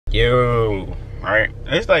Yo, alright.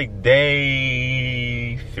 It's like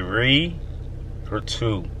day 3 or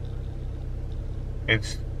 2.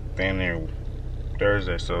 It's damn near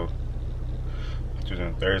Thursday, so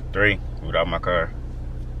Tuesday, Thursday, 3 without my car.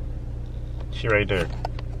 She right there.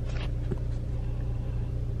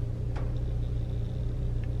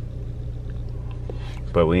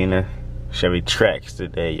 But we in the Chevy Trax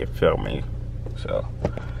today, you feel me? So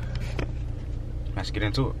let's get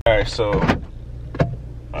into it. Alright, so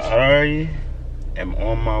I am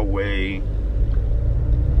on my way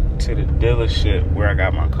to the dealership where I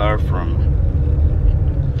got my car from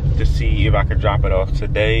to see if I could drop it off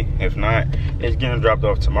today. If not, it's getting dropped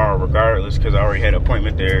off tomorrow regardless, because I already had an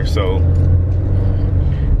appointment there. So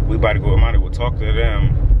we about to go, might as well talk to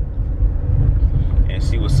them and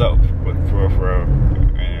see what's up for real,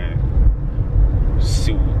 and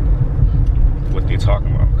see what they're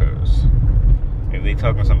talking about. Because if they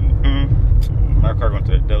talking something, my car going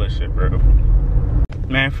to the dealership, bro.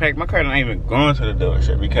 Man, in fact, my car not even going to the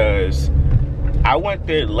dealership because I went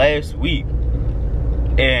there last week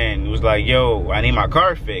and it was like, yo, I need my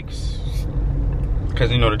car fixed.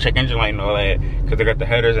 Because, you know, the check engine light and all that, because they got the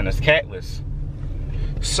headers and the Scatless.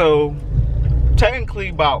 So, technically,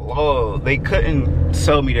 by law, they couldn't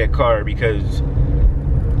sell me that car because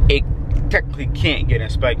it technically can't get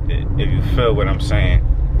inspected, if you feel what I'm saying.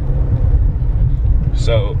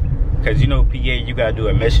 So, because you know, PA, you gotta do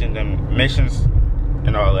emissions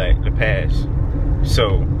and all that to pass.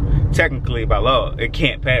 So, technically, by law, it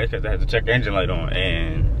can't pass because it has a check engine light on,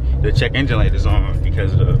 and the check engine light is on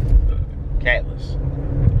because of the catalyst.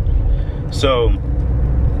 So,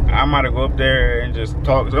 I might go up there and just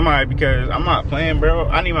talk to somebody because I'm not playing, bro.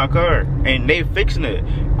 I need my car, and they fixing it.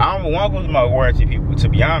 I don't want to go to my warranty people, to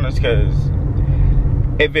be honest, because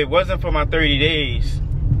if it wasn't for my 30 days,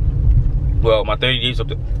 well, my 30 days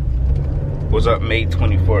was up May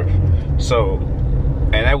 24th. So,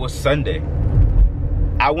 and that was Sunday.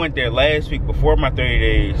 I went there last week before my 30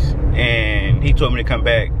 days, and he told me to come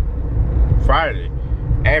back Friday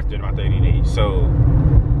after my 30 days. So,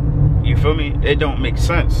 you feel me? It don't make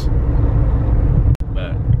sense.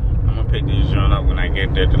 But I'm gonna pick this joint up when I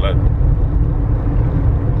get there to let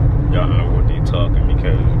y'all know what they talking,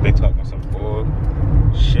 because if they talking some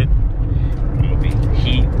bullshit, I'm gonna be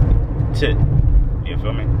heated. You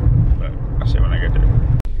feel me? But I'll see when I get there.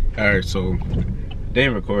 Alright, so they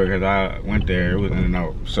didn't record because I went there, it was in and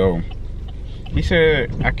out. So he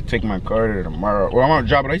said I could take my car there tomorrow. Well, I'm gonna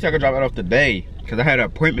drop it. He said I could drop it off today because I had an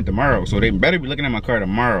appointment tomorrow. So they better be looking at my car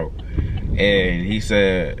tomorrow. And he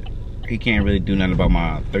said he can't really do nothing about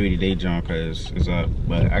my 30-day jump because it's up.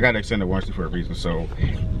 But I got to extend the warranty for a reason, so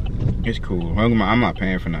it's cool. I'm not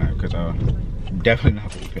paying for nothing because I'm definitely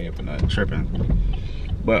not gonna be paying for nothing. Tripping.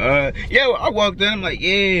 But yo, I walked in, I'm like,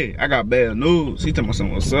 yeah, I got bad news. He told me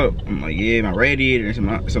something, what's up? I'm like, yeah, my radiator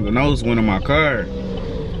and something else went on my car.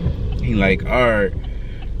 He like, alright,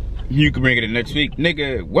 you can bring it in next week.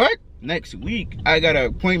 Nigga, what? Next week? I got an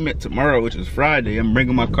appointment tomorrow, which is Friday. I'm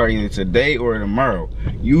bringing my car in today or tomorrow.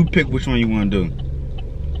 You pick which one you want to do.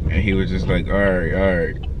 And he was just like,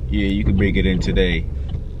 alright, yeah, you can bring it in today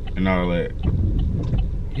and all that.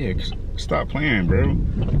 Yeah, stop playing, bro.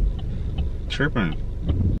 Tripping.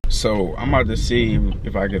 So I'm about to see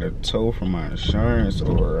if I get a tow from my insurance,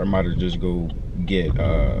 or I'm about to just go get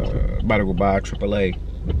about to go buy a AAA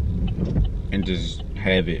and just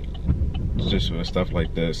have it just for stuff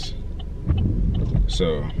like this.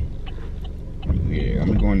 So yeah,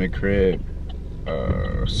 I'm going to the crib,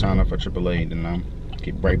 sign up for AAA, and then I'm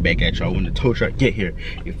get right back at y'all when the tow truck get here.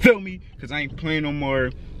 You feel me? Cause I ain't playing no more.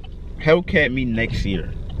 Hellcat me next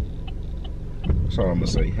year. That's all I'm gonna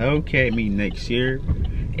say. Hellcat me next year.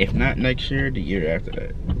 If not next year, the year after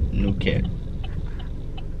that. New cat.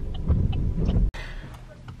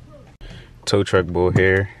 Tow truck bull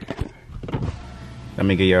here. Let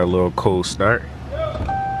me give y'all a little cold start.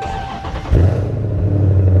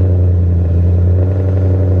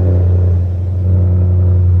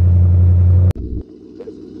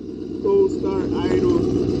 Cold start idle.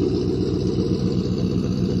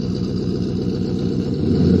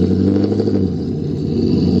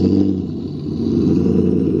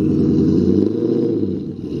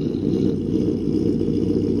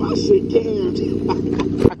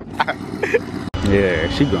 Yeah,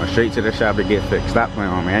 she going straight to the shop to get fixed. Stop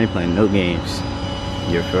playing on me. I ain't playing no games.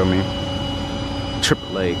 You feel me?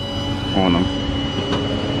 AAA on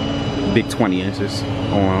them. Big 20 inches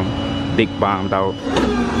on them. Big bombed out.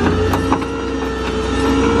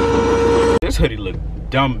 This hoodie look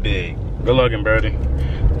dumb big. Good looking, birdie.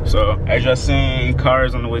 So, as y'all seen,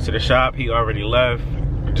 cars on the way to the shop. He already left.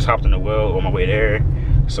 I just hopped in the wheel on my way there.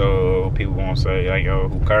 So people won't say like, yo,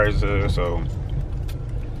 who cars is this? So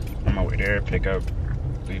I'm over there, pick up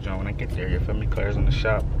the joint when I get there, you feel me? Cars in the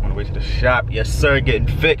shop, on the way to the shop. Yes sir, getting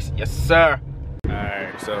fixed, yes sir.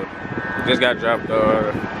 Alright, so just got dropped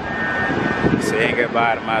off. Saying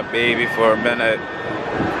goodbye to my baby for a minute.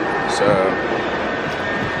 So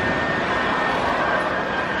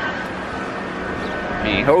I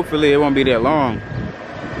mean, hopefully it won't be that long.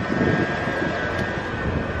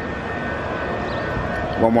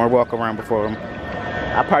 One more walk around before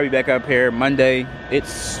I'll probably be back up here Monday.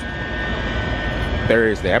 It's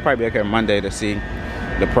Thursday. I'll probably be back here Monday to see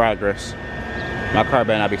the progress. My car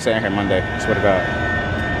better not be sitting here Monday, I swear to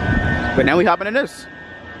God. But now we hopping in this.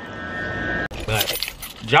 But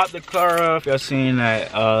drop the car off. Y'all seen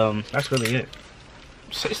that? That's really it.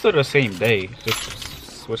 It's still the same day.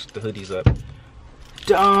 Just switch the hoodies up.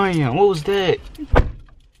 Damn, what was that?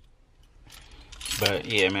 But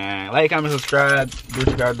yeah, man, like, comment, subscribe, do what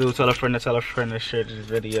you gotta do. Tell a friend to share this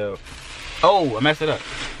video. Oh, I messed it up.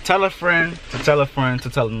 Tell a friend to tell a friend to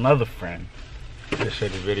tell another friend to share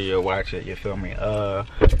this video, watch it, you feel me?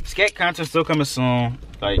 Scat content still coming soon.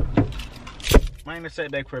 Like, minor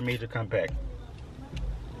setback for a major comeback.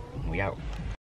 We out.